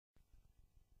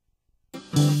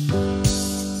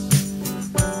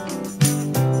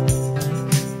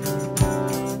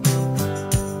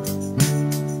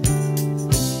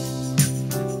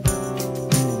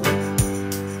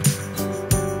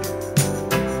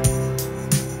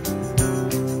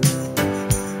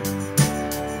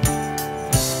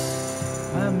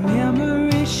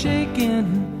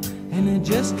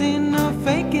just ain't no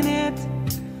faking it.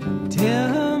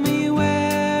 Tell me,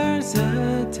 where's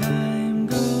the time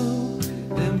go?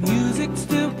 The music's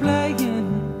still playing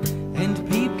and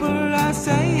people are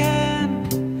saying,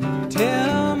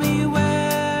 tell me,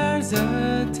 where's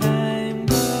the time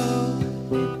go?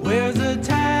 Where's the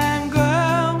time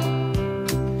go?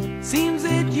 Seems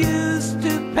it used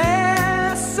to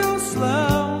pass so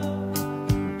slow.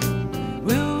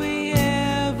 Will we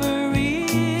ever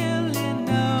really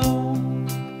know?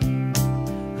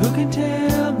 Who can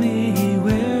tell me,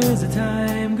 where's the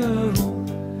time go?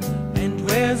 And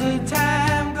where's the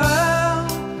time go?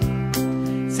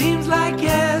 Seems like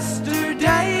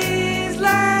yesterday's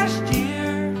last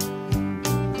year,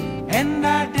 and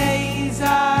our days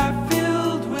are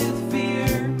filled with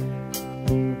fear.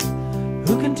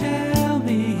 Who can tell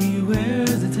me,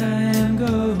 where's the time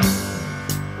go?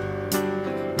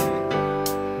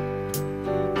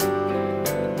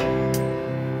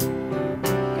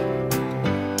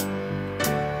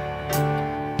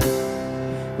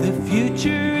 The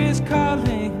future is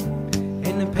calling,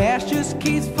 and the past just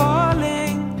keeps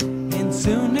falling, and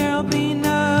soon there'll be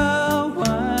no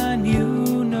one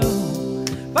you know.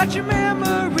 But your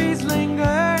memories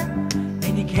linger,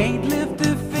 and you can't lift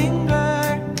a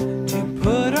finger to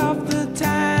put off the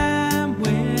time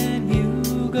when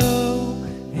you go.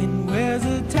 And where's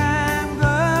the time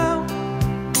go?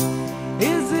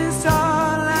 Is this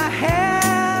all I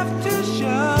have to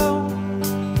show?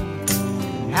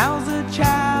 How's a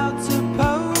child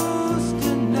supposed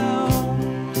to know?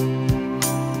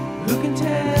 Who can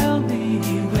tell me,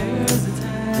 where's the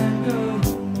time go?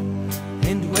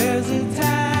 And where's the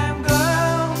time go?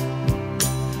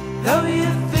 Though you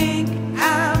think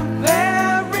I'm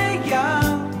very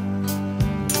young,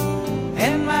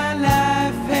 and my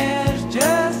life has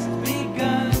just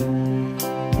begun,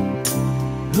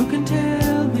 who can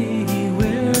tell me,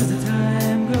 where's the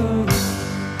time go?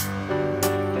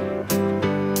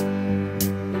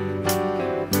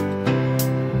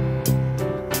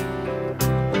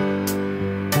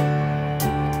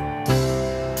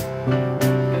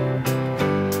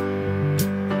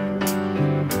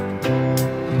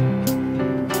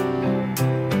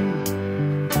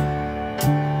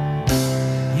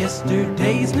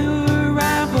 Yesterday's new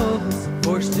arrivals,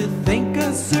 forced to think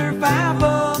of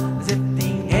survival, as if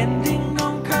the ending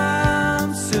gon'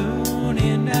 come soon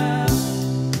enough.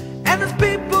 And there's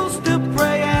people still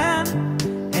praying,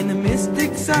 and the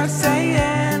mystics are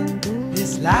saying,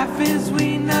 this life as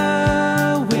we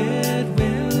know it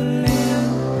will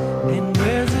end. And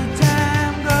where's the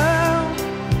time go?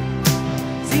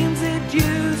 Seems it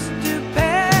used to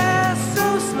pass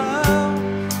so slow.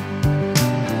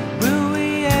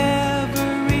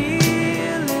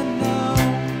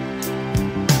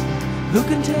 Who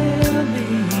can tell me,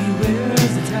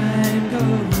 where's the time go?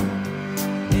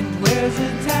 And where's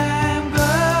the time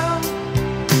go?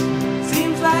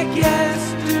 Seems like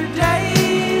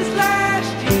yesterday's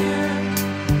last year,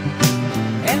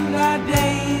 and our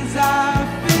days are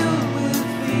filled with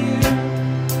fear.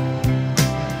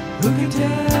 Who can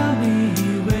tell me,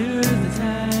 where's the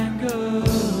time go?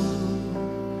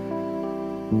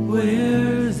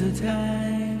 Where's the time?